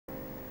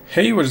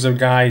Hey, what is up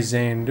guys,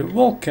 and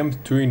welcome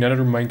to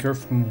another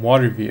Minecraft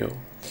mod review.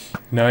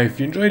 Now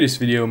if you enjoyed this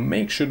video,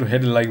 make sure to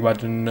hit the like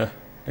button,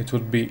 it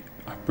would be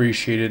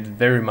appreciated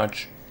very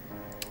much.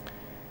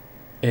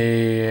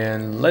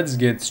 And let's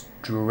get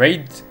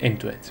straight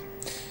into it.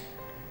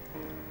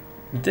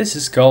 This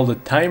is called the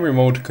Time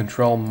Remote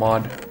Control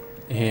mod,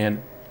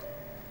 and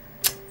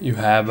you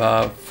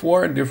have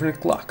 4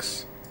 different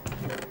clocks.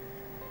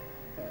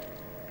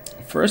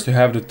 First you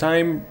have the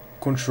Time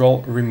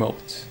Control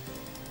Remote.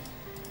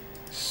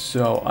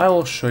 So I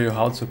will show you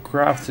how to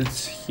craft it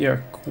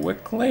here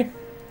quickly.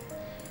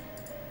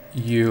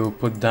 You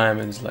put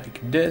diamonds like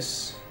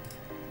this,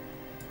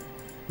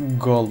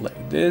 gold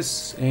like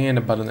this, and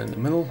a button in the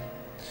middle,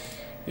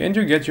 and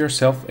you get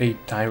yourself a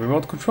time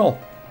remote control.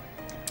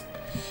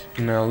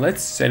 Now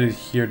let's set it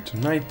here to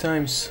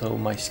nighttime so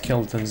my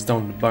skeletons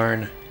don't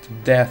burn to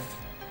death,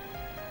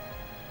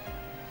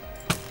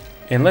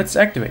 and let's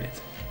activate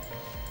it.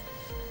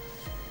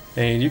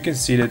 And you can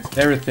see that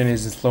everything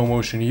is in slow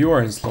motion. You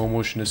are in slow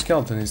motion, the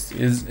skeleton is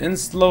in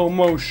slow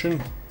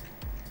motion.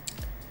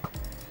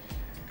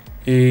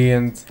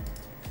 And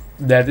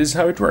that is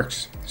how it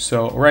works.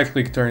 So right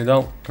click, turn it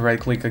on, right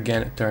click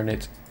again, turn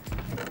it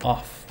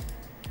off.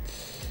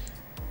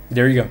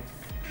 There you go.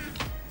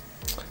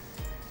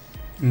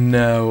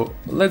 Now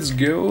let's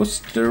go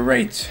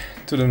straight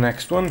to the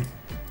next one.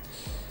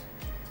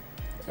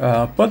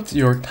 Put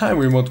your time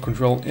remote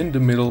control in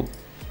the middle,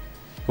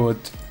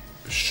 put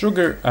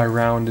sugar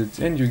around it,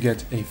 and you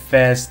get a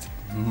fast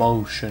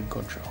motion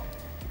control.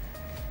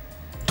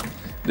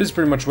 This is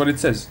pretty much what it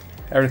says.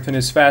 Everything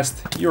is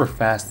fast, you're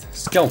fast,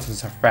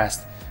 skeletons are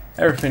fast,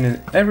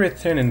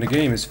 everything in the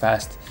game is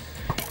fast.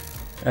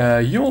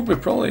 You will be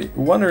probably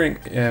wondering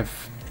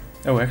if...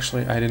 Oh,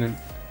 actually I didn't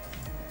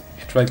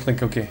hit right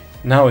click. Okay,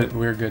 now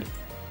we're good.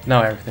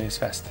 Now everything is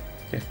fast.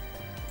 Okay,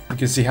 you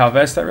can see how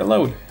fast I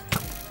reload.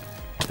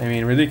 I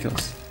mean,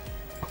 ridiculous.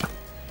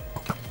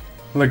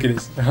 Look at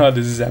this. Oh,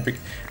 this is epic.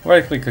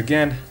 Right click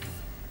again,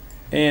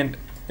 and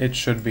it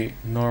should be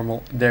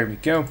normal. There we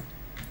go.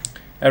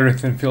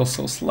 Everything feels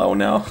so slow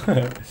now.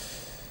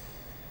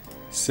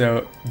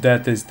 So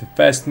that is the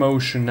fast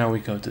motion. Now we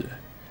go to the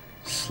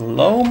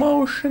slow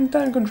motion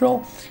time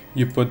control.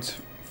 You put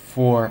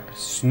 4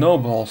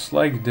 snowballs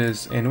like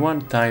this and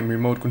 1 time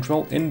remote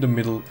control in the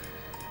middle,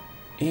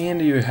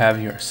 and you have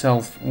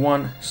yourself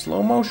 1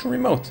 slow motion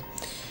remote.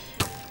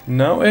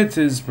 Now it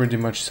is pretty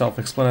much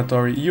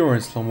self-explanatory. You're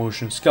in slow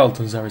motion,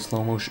 skeletons are in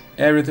slow motion,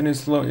 everything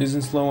is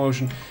in slow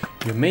motion.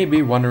 You may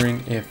be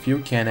wondering if you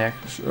can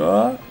actually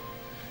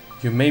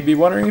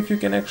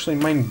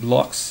mine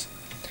blocks.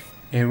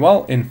 And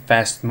while in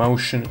fast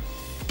motion,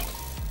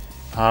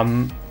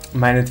 mine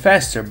it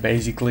faster.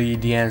 Basically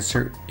the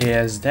answer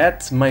is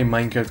that my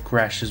Minecraft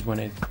crashes when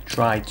I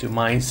try to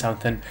mine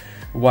something,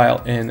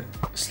 while in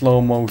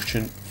slow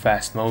motion,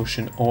 fast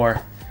motion,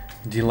 or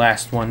the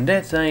last one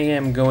that I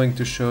am going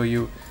to show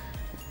you,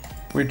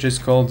 which is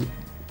called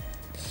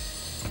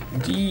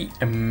the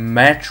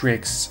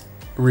Matrix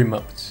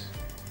Remote,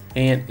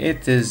 and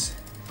it is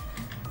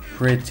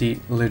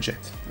pretty legit.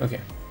 Okay,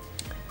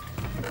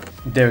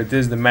 there it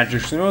is, the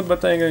Matrix Remote,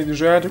 but I'm going to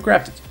show you how to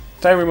craft it.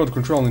 Time remote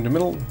control in the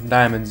middle,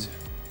 diamonds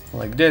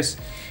like this,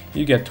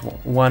 you get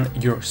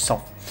 1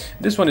 yourself.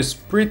 This one is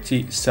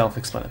pretty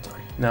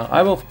self-explanatory. Now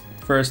I will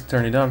first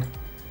turn it on,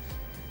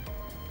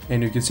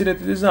 and you can see that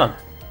it is on.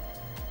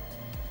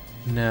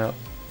 Now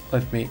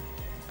let me...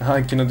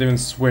 I cannot even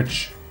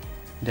switch.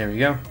 There we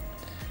go.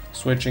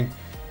 Switching.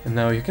 And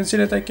now you can see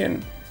that I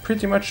can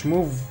pretty much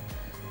move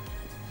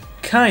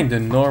kinda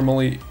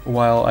normally,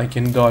 while I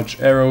can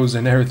dodge arrows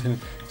and everything.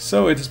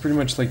 So it is pretty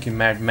much like a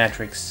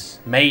Matrix.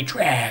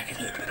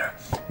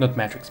 Not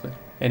Matrix, but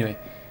anyway.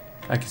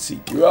 I can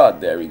see... Oh,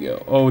 there we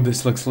go. Oh,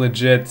 this looks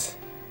legit.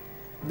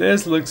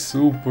 This looks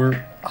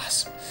super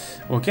awesome.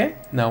 Okay,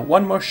 now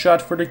 1 more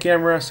shot for the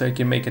camera so I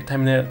can make a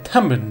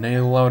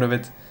thumbnail out of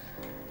it.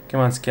 Come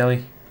on,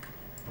 Skelly.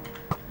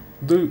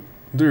 Do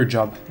your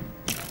job.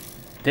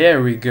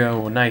 There we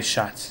go. Nice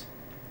shot.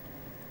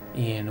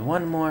 And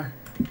 1 more.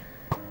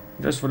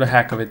 Just for the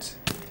heck of it.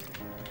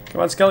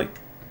 Come on, Skelly.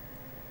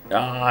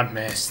 Ah, I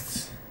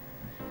missed.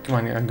 Come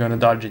on, I'm gonna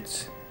dodge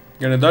it. I'm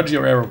gonna dodge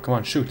your arrow. Come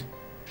on, shoot.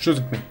 Shoot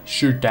at me.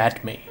 Shoot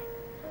at me.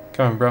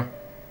 Come on, bro.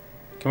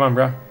 Come on,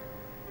 bro.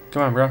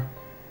 Come on, bro.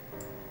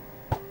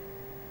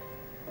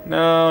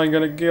 No, I'm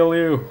gonna kill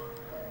you.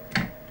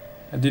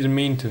 I didn't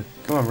mean to.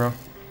 Come on, bro.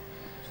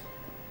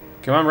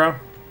 Come on, bro.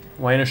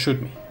 Why not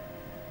shoot me?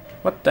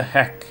 What the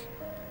heck?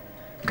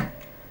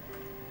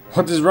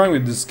 What is wrong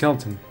with this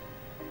skeleton?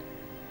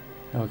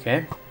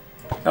 Okay.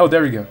 Oh,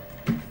 there we go.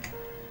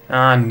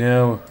 Ah,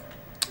 no.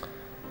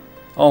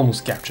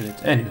 Almost captured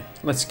it. Anyway,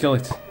 let's kill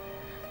it.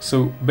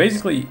 So,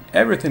 basically,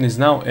 everything is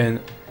now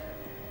in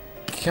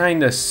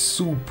kinda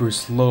super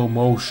slow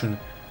motion,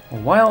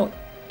 while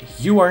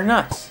you are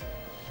not.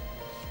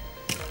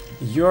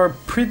 You're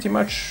pretty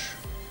much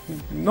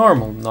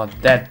normal.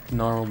 Not that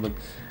normal, but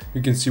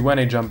you can see when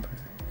I jump,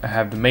 I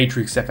have the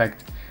Matrix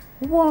effect.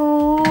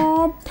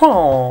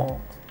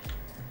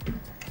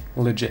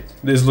 legit.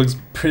 This looks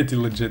pretty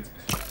legit.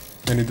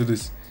 When you do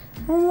this.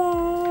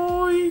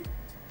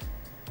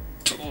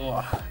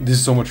 This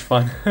is so much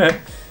fun.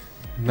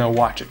 Now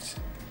watch it.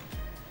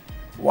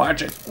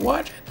 Watch it.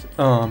 Watch it.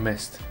 Oh,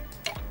 missed.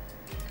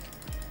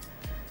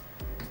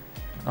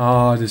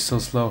 Oh, this is so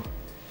slow.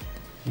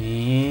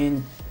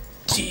 And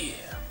yeah.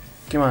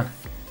 Come on.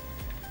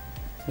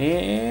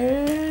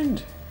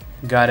 And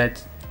got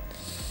it.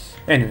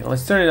 Anyway,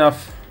 let's turn it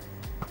off.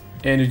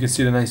 And you can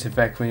see the nice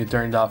effect when you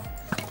turn it off.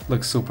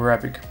 Looks super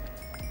epic.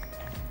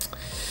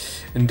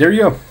 And there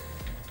you go.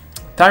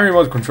 Time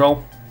remote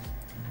control.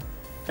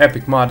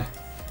 Epic mod.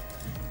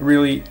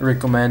 Really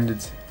recommend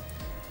it.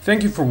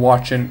 Thank you for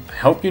watching. I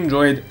hope you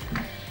enjoyed.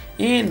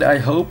 And I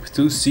hope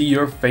to see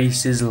your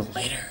faces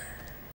later.